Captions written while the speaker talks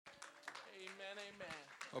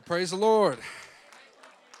Well, praise the Lord.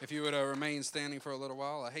 If you would remain standing for a little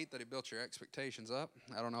while, I hate that he built your expectations up.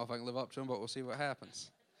 I don't know if I can live up to them, but we'll see what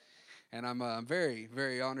happens. And I'm very,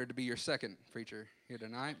 very honored to be your second preacher here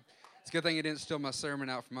tonight. It's a good thing you didn't steal my sermon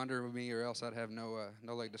out from under me, or else I'd have no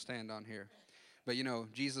leg to stand on here. But you know,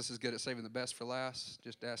 Jesus is good at saving the best for last.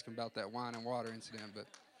 Just ask him about that wine and water incident. But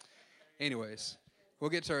anyways, we'll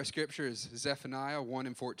get to our scriptures. Zephaniah 1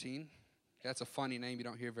 and 14. That's a funny name you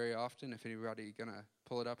don't hear very often. If anybody gonna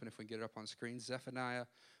pull it up, and if we get it up on screen, Zephaniah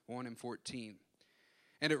 1 and 14.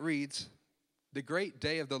 And it reads, "The great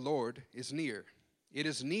day of the Lord is near. It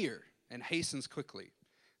is near and hastens quickly.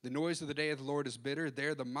 The noise of the day of the Lord is bitter.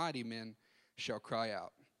 There the mighty men shall cry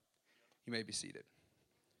out." You may be seated.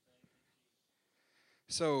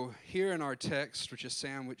 So here in our text, which is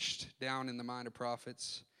sandwiched down in the mind of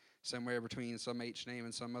prophets, somewhere between some H name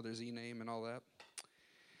and some other Z name and all that,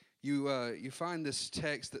 you find this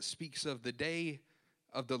text that speaks of the day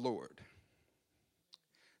of the Lord.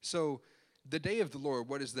 So the day of the Lord,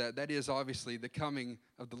 what is that? That is obviously the coming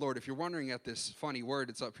of the Lord. If you're wondering at this funny word,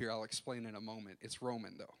 it's up here. I'll explain in a moment. It's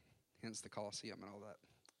Roman, though, hence the Colosseum and all that.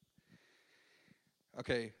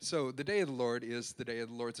 Okay, so the day of the Lord is the day of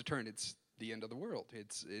the Lord's return. It's the end of the world.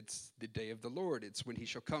 It's the day of the Lord. It's when he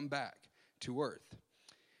shall come back to earth.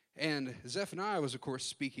 And Zephaniah was, of course,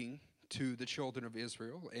 speaking to the children of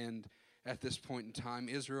Israel. And at this point in time,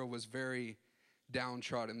 Israel was very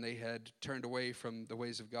downtrodden. They had turned away from the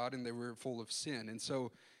ways of God, and they were full of sin. And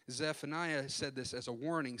so Zephaniah said this as a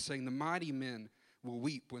warning, saying, "The mighty men will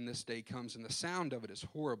weep when this day comes, and the sound of it is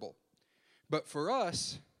horrible." But for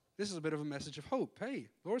us, this is a bit of a message of hope. Hey,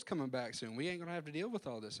 the Lord's coming back soon. We ain't going to have to deal with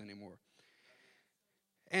all this anymore.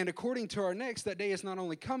 And according to our next, that day is not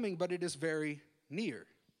only coming, but it is very near.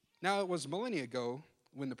 Now, it was millennia ago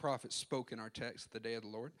when the prophet spoke in our text, the day of the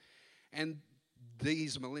Lord. And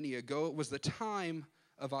these millennia ago, it was the time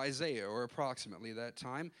of Isaiah, or approximately that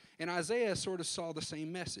time. And Isaiah sort of saw the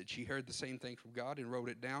same message. He heard the same thing from God and wrote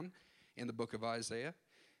it down in the book of Isaiah.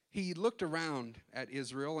 He looked around at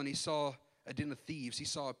Israel and he saw a den of thieves. He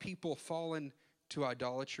saw a people fallen to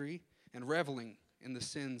idolatry and reveling in the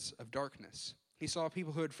sins of darkness. He saw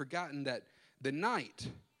people who had forgotten that the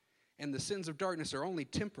night and the sins of darkness are only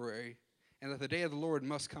temporary, and that the day of the Lord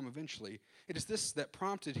must come eventually. It is this that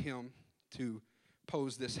prompted him to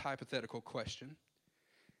pose this hypothetical question.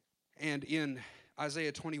 And in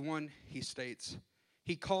Isaiah 21, he states,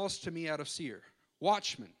 "He calls to me out of Seir,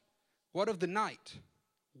 'Watchman, what of the night?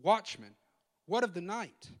 Watchman, what of the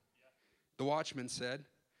night?' The watchman said,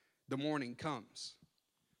 'The morning comes.'"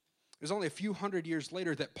 It was only a few hundred years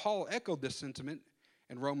later that Paul echoed this sentiment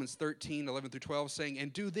in Romans 13, 11 through 12, saying,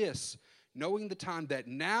 "And do this, knowing the time that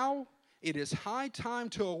now it is high time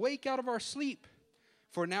to awake out of our sleep.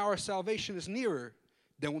 For now our salvation is nearer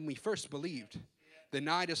than when we first believed. The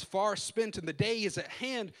night is far spent and the day is at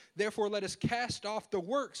hand. Therefore let us cast off the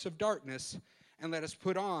works of darkness and let us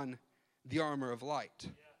put on the armor of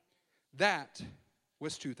light." That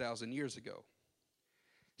was 2,000 years ago.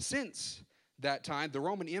 Since that time, the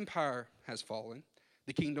Roman Empire has fallen.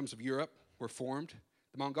 The kingdoms of Europe were formed.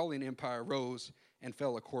 The Mongolian Empire rose and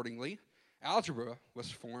fell accordingly. Algebra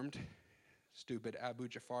was formed. Stupid Abu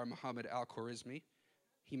Jafar Muhammad al-Khwarizmi.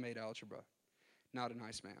 He made algebra. Not a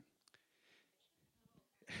nice man.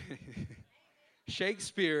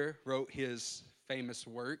 Shakespeare wrote his famous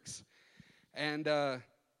works. And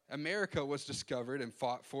America was discovered and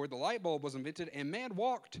fought for. The light bulb was invented, and man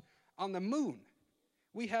walked on the moon.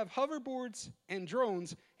 We have hoverboards and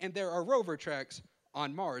drones, and there are rover tracks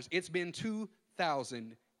on Mars. It's been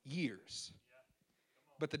 2,000 years.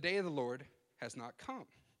 But the day of the Lord has not come.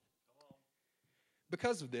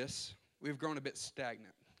 Because of this, we've grown a bit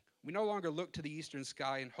stagnant. We no longer look to the eastern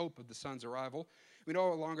sky in hope of the sun's arrival. We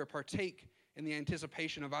no longer partake in the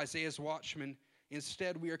anticipation of Isaiah's watchman.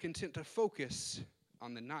 Instead, we are content to focus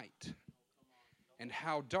on the night and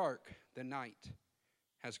how dark the night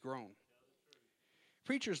has grown.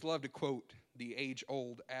 Preachers love to quote the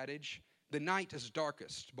age-old adage, "The night is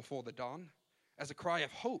darkest before the dawn," as a cry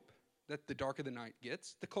of hope that the darker the night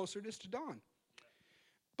gets, the closer it is to dawn.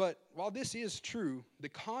 But while this is true, the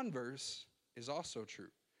converse is also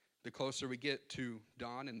true. The closer we get to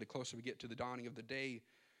dawn and the closer we get to the dawning of the day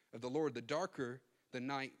of the Lord, the darker the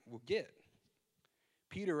night will get.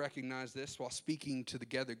 Peter recognized this while speaking to the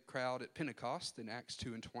gathered crowd at Pentecost in Acts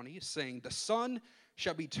 2 and 20, saying, "The sun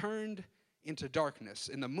shall be turned into darkness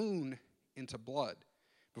and the moon into blood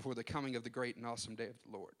before the coming of the great and awesome day of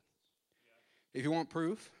the Lord." If you want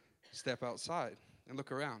proof, step outside and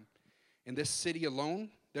look around. In this city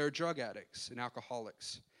alone, there are drug addicts and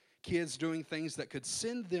alcoholics, kids doing things that could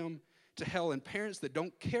send them to hell, and parents that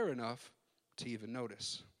don't care enough to even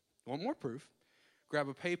notice. Want more proof? Grab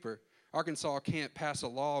a paper. Arkansas can't pass a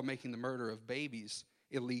law making the murder of babies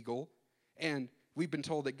illegal, and we've been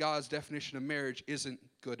told that God's definition of marriage isn't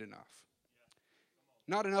good enough.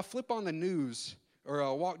 Not enough. Flip on the news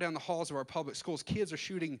or walk down the halls of our public schools. Kids are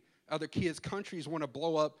shooting other kids. Countries want to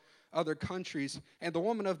blow up other countries, and the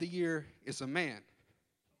woman of the year is a man.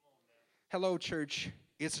 Hello, church.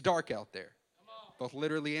 It's dark out there, both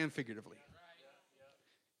literally and figuratively.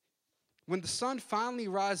 When the sun finally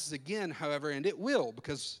rises again, however, and it will,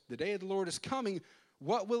 because the day of the Lord is coming,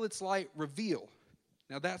 what will its light reveal?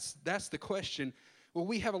 Now that's the question. Will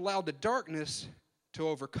we have allowed the darkness to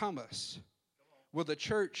overcome us? Will the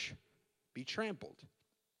church be trampled?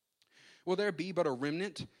 Will there be but a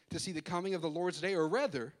remnant to see the coming of the Lord's day? Or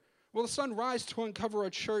rather, will the sun rise to uncover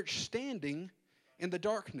a church standing in the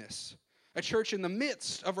darkness? A church in the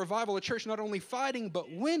midst of revival, a church not only fighting but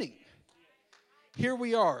winning. Here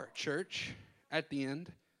we are, church, at the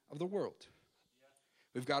end of the world.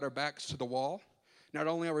 We've got our backs to the wall. Not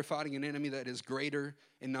only are we fighting an enemy that is greater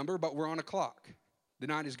in number, but we're on a clock. The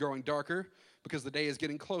night is growing darker because the day is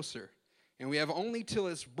getting closer. And we have only till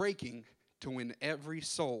it's breaking to win every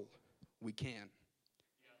soul we can.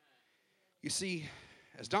 You see,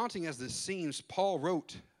 as daunting as this seems, Paul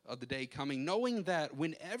wrote of the day coming, knowing that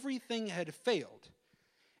when everything had failed,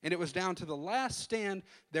 and it was down to the last stand,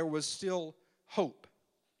 there was still hope.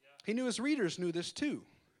 He knew his readers knew this too.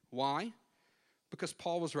 Why? Because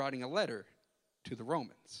Paul was writing a letter to the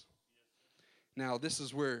Romans. Now, this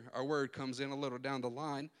is where our word comes in a little down the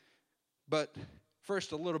line. But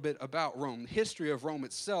first, a little bit about Rome. The history of Rome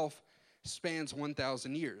itself spans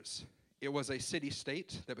 1,000 years. It was a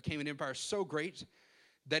city-state that became an empire so great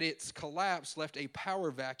that its collapse left a power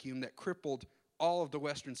vacuum that crippled all of the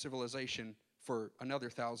Western civilization for another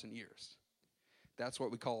 1,000 years. That's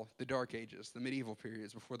what we call the Dark Ages, the medieval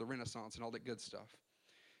periods before the Renaissance and all that good stuff.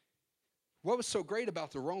 What was so great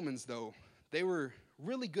about the Romans, though, they were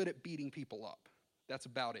really good at beating people up. That's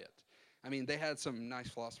about it. I mean, they had some nice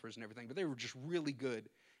philosophers and everything, but they were just really good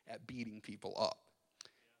at beating people up.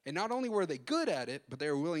 And not only were they good at it, but they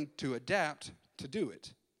were willing to adapt to do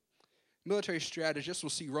it. Military strategists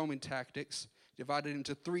will see Roman tactics divided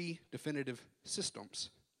into three definitive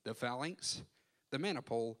systems: the phalanx, the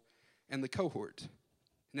manipole, and the cohort.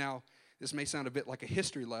 Now, this may sound a bit like a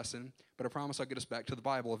history lesson, but I promise I'll get us back to the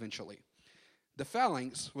Bible eventually. The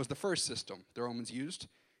phalanx was the first system the Romans used,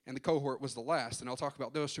 and the cohort was the last. And I'll talk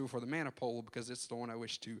about those two before the manipole because it's the one I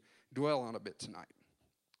wish to dwell on a bit tonight.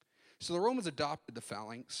 So the Romans adopted the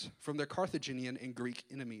phalanx from their Carthaginian and Greek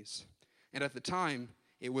enemies. And at the time,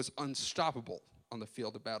 it was unstoppable on the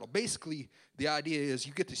field of battle. Basically, the idea is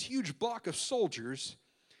you get this huge block of soldiers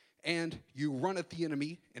and you run at the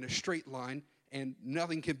enemy in a straight line, and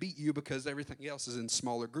nothing can beat you because everything else is in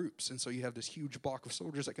smaller groups. And so you have this huge block of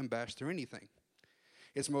soldiers that can bash through anything.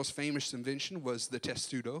 Its most famous invention was the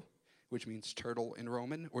testudo, which means turtle in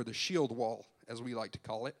Roman, or the shield wall, as we like to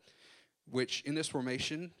call it, which in this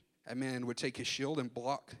formation, a man would take his shield and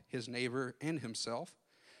block his neighbor and himself,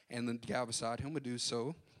 and then the guy beside him would do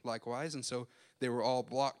so likewise. And so they were all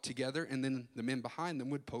blocked together, and then the men behind them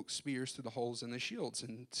would poke spears through the holes in the shields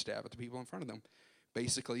and stab at the people in front of them.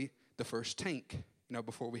 Basically, the first tank,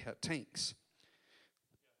 before we had tanks.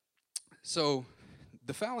 So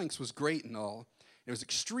the phalanx was great and all. It was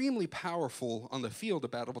extremely powerful on the field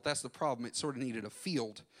of battle, but that's the problem. It sort of needed a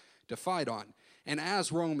field to fight on. And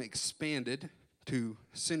as Rome expanded to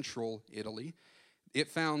central Italy, it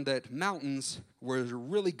found that mountains were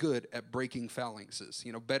really good at breaking phalanxes,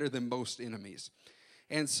 better than most enemies.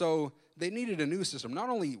 And so they needed a new system. Not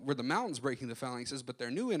only were the mountains breaking the phalanxes, but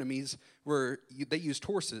their new enemies they used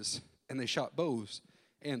horses and they shot bows.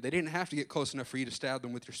 And they didn't have to get close enough for you to stab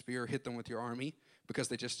them with your spear or hit them with your army, because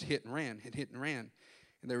they just hit and ran.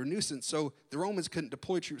 And they were a nuisance. So the Romans couldn't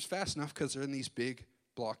deploy troops fast enough because they're in these big,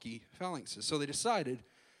 blocky phalanxes. So they decided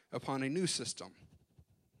upon a new system.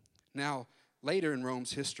 Now, later in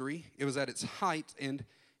Rome's history, it was at its height, and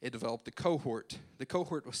it developed the cohort. The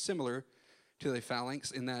cohort was similar to the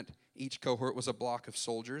phalanx in that each cohort was a block of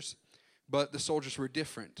soldiers, but the soldiers were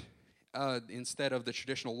different. Instead of the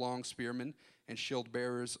traditional long spearmen and shield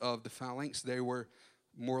bearers of the phalanx, they were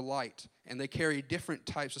more light, and they carried different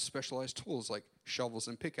types of specialized tools like shovels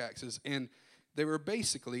and pickaxes, and they were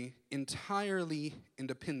basically entirely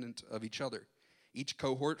independent of each other. Each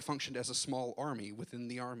cohort functioned as a small army within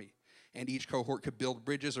the army, and each cohort could build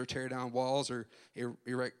bridges or tear down walls or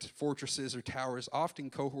erect fortresses or towers. Often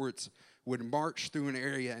cohorts would march through an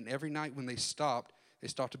area, and every night when they stopped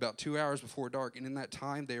about 2 hours before dark, and in that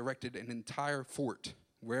time they erected an entire fort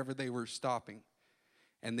wherever they were stopping.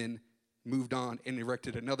 And then moved on and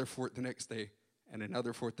erected another fort the next day and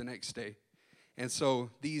another fort the next day. And so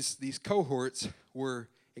these cohorts were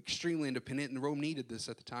extremely independent, and Rome needed this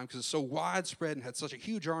at the time because it's so widespread and had such a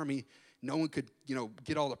huge army. No one could,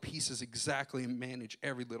 get all the pieces exactly and manage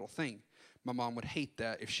every little thing. My mom would hate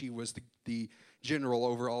that if she was the general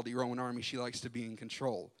over all the Roman army. She likes to be in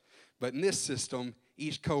control. But in this system,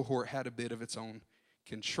 each cohort had a bit of its own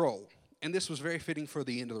control. And this was very fitting for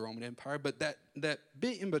the end of the Roman Empire. But that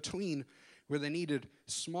bit in between where they needed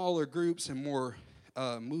smaller groups and more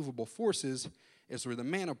movable forces is where the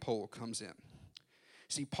manipole comes in.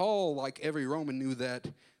 See, Paul, like every Roman, knew that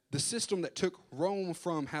the system that took Rome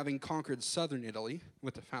from having conquered southern Italy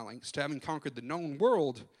with the phalanx to having conquered the known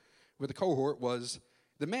world with the cohort was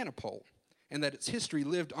the manipole, and that its history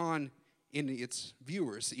lived on in its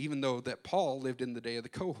viewers, even though that Paul lived in the day of the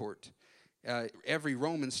cohort. Every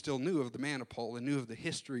Roman still knew of the manipole and knew of the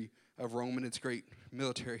history of Rome and its great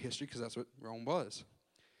military history, because that's what Rome was.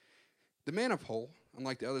 The manipole,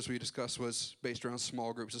 unlike the others we discussed, was based around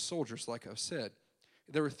small groups of soldiers, like I've said.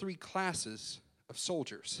 There were three classes of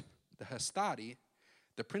soldiers: the Hastati,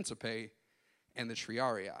 the Principi, and the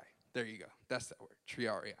Triarii. There you go. That's that word,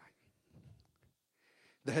 Triarii.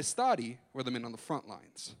 The Hastati were the men on the front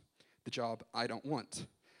lines, the job I don't want.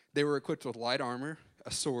 They were equipped with light armor,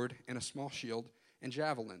 a sword, and a small shield, and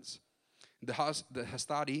javelins. The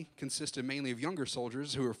Hastati consisted mainly of younger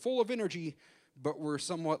soldiers who were full of energy but were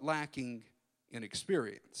somewhat lacking in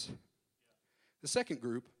experience. The second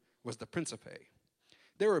group was the Principi.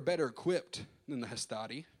 They were better equipped than the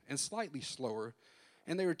Hastati and slightly slower,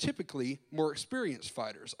 and they were typically more experienced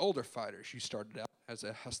fighters, older fighters. You started out as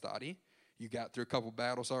a Hastati. You got through a couple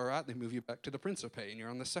battles all right, they move you back to the Principi, and you're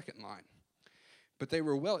on the second line. But they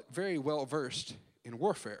were very well versed in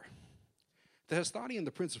warfare. The Hastati and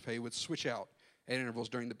the Principi would switch out at intervals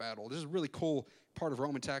during the battle. This is a really cool part of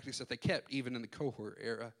Roman tactics that they kept even in the cohort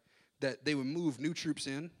era, that they would move new troops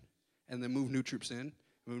in, and then move new troops in,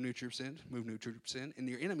 move new troops in, move new troops in, and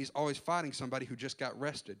your enemy's always fighting somebody who just got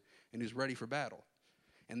rested and who's ready for battle.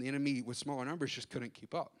 And the enemy with smaller numbers just couldn't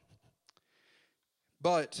keep up.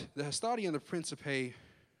 But the Hastati and the Principi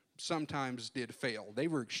sometimes did fail. They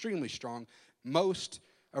were extremely strong. Most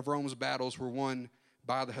of Rome's battles were won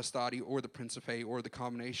by the Hastati or the Principi or the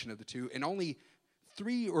combination of the two, and only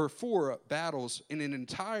 3 or 4 battles in an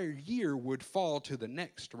entire year would fall to the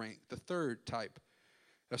next rank, the third type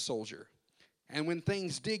of soldier. And when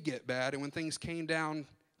things did get bad, and when things came down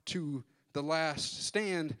to the last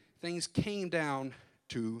stand, things came down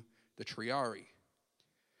to the Triarii.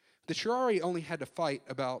 The Triarii only had to fight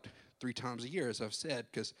about 3 times a year, as I've said,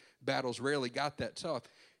 because battles rarely got that tough.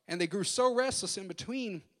 And they grew so restless in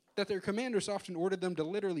between that their commanders often ordered them to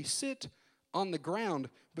literally sit on the ground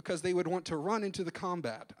because they would want to run into the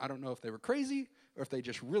combat. I don't know if they were crazy or if they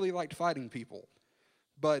just really liked fighting people.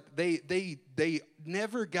 But they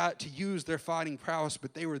never got to use their fighting prowess,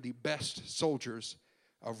 but they were the best soldiers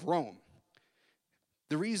of Rome.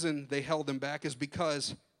 The reason they held them back is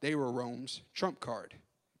because they were Rome's trump card.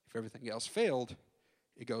 If everything else failed,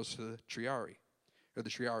 it goes to the Triarii, or the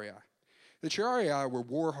Triarii. The Triarii were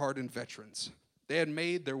war-hardened veterans. They had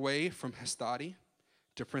made their way from Hastati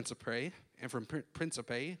to Principi, and from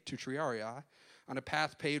Principi to Triarii on a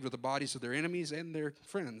path paved with the bodies of their enemies and their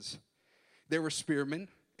friends. They were spearmen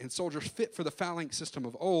and soldiers fit for the phalanx system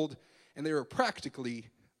of old, and they were practically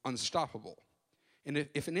unstoppable. And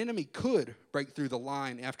if an enemy could break through the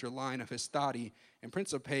line after line of Hastati and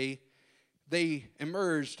Principi, they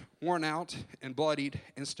emerged worn out and bloodied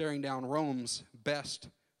and staring down Rome's best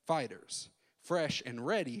fighters, fresh and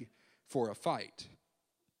ready for a fight.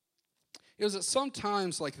 It was at some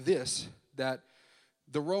times like this that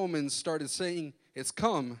the Romans started saying, "It's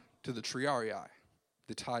come to the Triarii,"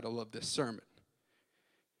 the title of this sermon.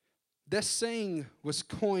 This saying was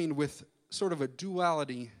coined with sort of a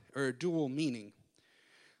duality or a dual meaning.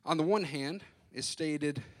 On the one hand, it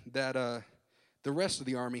stated that the rest of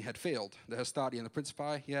the army had failed. The Hastati and the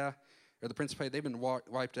Principi, the Principi, they've been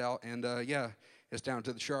wiped out, and it's down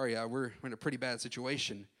to the Triarii. We're in a pretty bad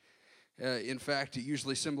situation. In fact, it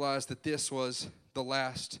usually symbolized that this was the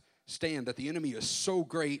last stand, that the enemy is so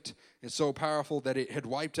great and so powerful that it had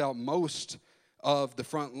wiped out most of the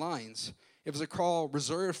front lines. It was a call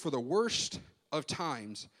reserved for the worst of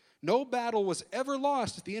times. No battle was ever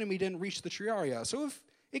lost if the enemy didn't reach the Triarii. So if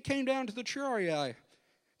it came down to the Triarii,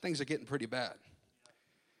 things are getting pretty bad.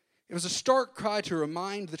 It was a stark cry to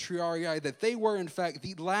remind the Triarii that they were, in fact,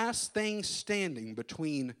 the last thing standing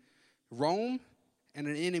between Rome and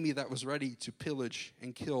an enemy that was ready to pillage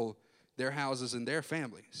and kill their houses and their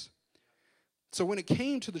families. So when it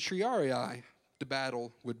came to the Triarii, the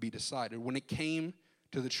battle would be decided. When it came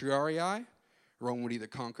to the Triarii, Rome would either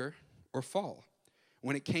conquer or fall.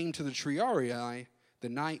 When it came to the Triarii, the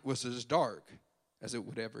night was as dark as it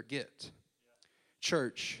would ever get.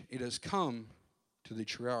 Church, it has come to the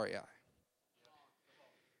Triarii.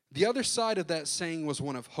 The other side of that saying was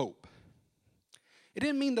one of hope. It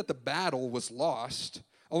didn't mean that the battle was lost,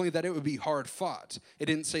 only that it would be hard fought. It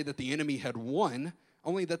didn't say that the enemy had won,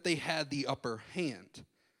 only that they had the upper hand.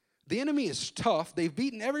 The enemy is tough. They've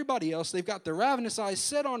beaten everybody else. They've got their ravenous eyes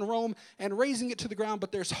set on Rome and raising it to the ground,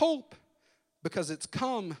 but there's hope because it's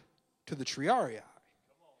come to the Triarii.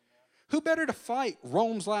 Who better to fight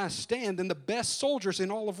Rome's last stand than the best soldiers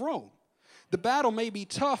in all of Rome? The battle may be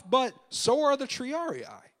tough, but so are the Triarii.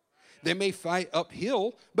 They may fight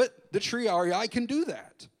uphill, but the Triarii can do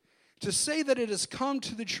that. To say that it has come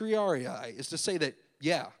to the Triarii is to say that,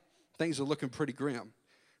 yeah, things are looking pretty grim,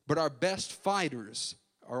 but our best fighters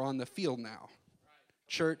are on the field now.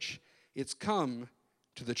 Church, it's come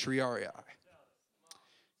to the Triarii.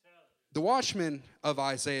 The watchman of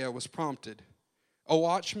Isaiah was prompted, "O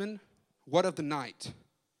watchman, what of the night?"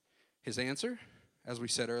 His answer, as we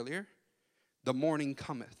said earlier, "The morning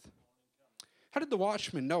cometh." How did the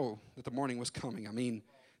watchman know that the morning was coming? I mean,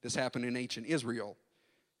 this happened in ancient Israel.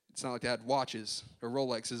 It's not like they had watches or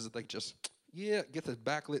Rolexes that they just, get the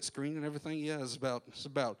backlit screen and everything. Yeah, it's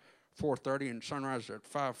about 4:30 and sunrise at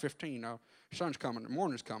 5:15. Now, sun's coming, the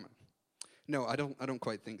morning's coming. No, I don't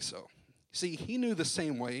quite think so. See, he knew the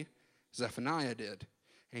same way Zephaniah did.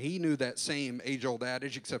 And he knew that same age-old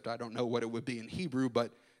adage, except I don't know what it would be in Hebrew,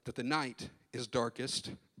 but that the night is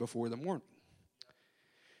darkest before the morning.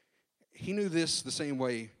 He knew this the same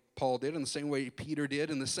way Paul did, and the same way Peter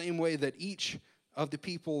did, and the same way that each of the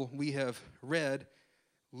people we have read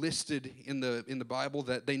listed in the Bible,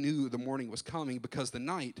 that they knew the morning was coming because the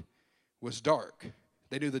night was dark.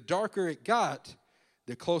 They knew the darker it got,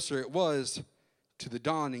 the closer it was to the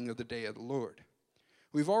dawning of the day of the Lord.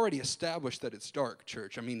 We've already established that it's dark,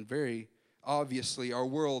 church. I mean, very obviously, our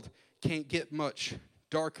world can't get much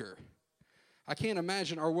darker. I can't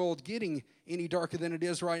imagine our world getting any darker than it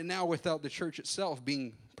is right now without the church itself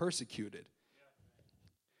being persecuted.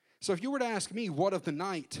 So if you were to ask me, what of the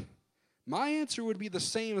night? My answer would be the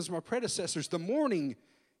same as my predecessors. The morning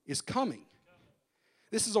is coming.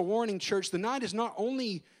 This is a warning, church. The night is not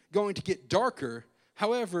only going to get darker,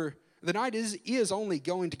 however, the night is only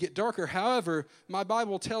going to get darker. However, my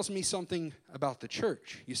Bible tells me something about the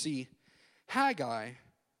church. You see, Haggai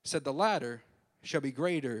said the latter shall be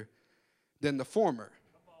greater than the former.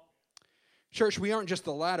 Church, we aren't just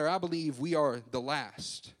the latter. I believe we are the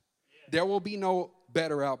last. There will be no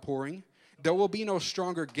better outpouring. There will be no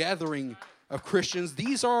stronger gathering of Christians.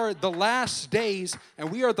 These are the last days,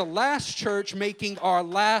 and we are the last church making our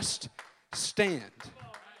last stand.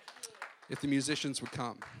 If the musicians would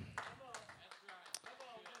come.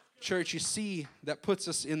 Church, you see, that puts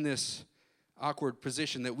us in this awkward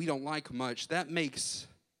position that we don't like much. That makes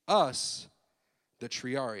us the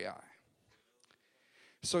Triarii.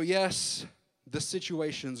 So yes, the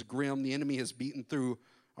situation's grim. The enemy has beaten through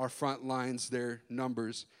our front lines. Their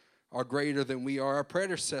numbers are greater than we are. Our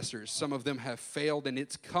predecessors, some of them have failed, and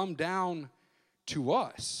it's come down to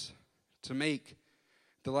us to make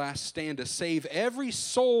the last stand, to save every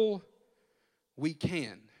soul we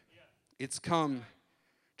can. It's come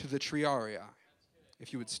to the Triarii,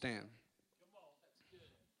 if you would stand.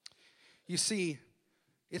 You see,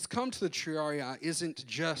 it's come to the Triarii isn't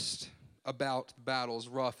just about battles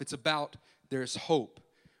rough. It's about there's hope.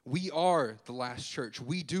 We are the last church.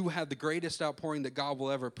 We do have the greatest outpouring that God will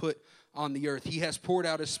ever put on the earth. He has poured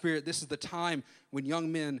out His Spirit. This is the time when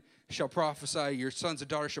young men shall prophesy, your sons and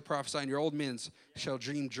daughters shall prophesy, and your old men shall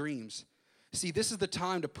dream dreams. See, this is the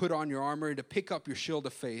time to put on your armor and to pick up your shield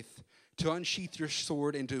of faith, to unsheath your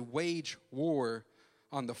sword and to wage war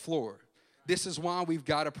on the floor. This is why we've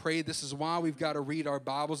got to pray. This is why we've got to read our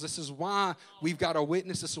Bibles. This is why we've got to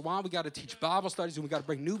witness. This is why we got to teach Bible studies, and we got to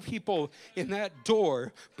bring new people in that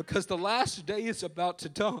door, because the last day is about to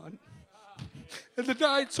dawn. And the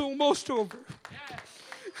night's almost over.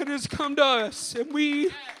 And it's come to us, and we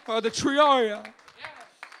are the Triarii.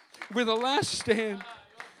 We're the last stand.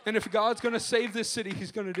 And if God's going to save this city,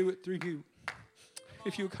 He's going to do it through you.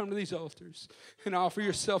 If you come to these altars and offer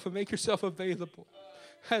yourself and make yourself available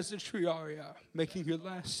as the Triarii, making your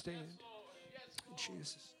last stand. In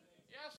Jesus.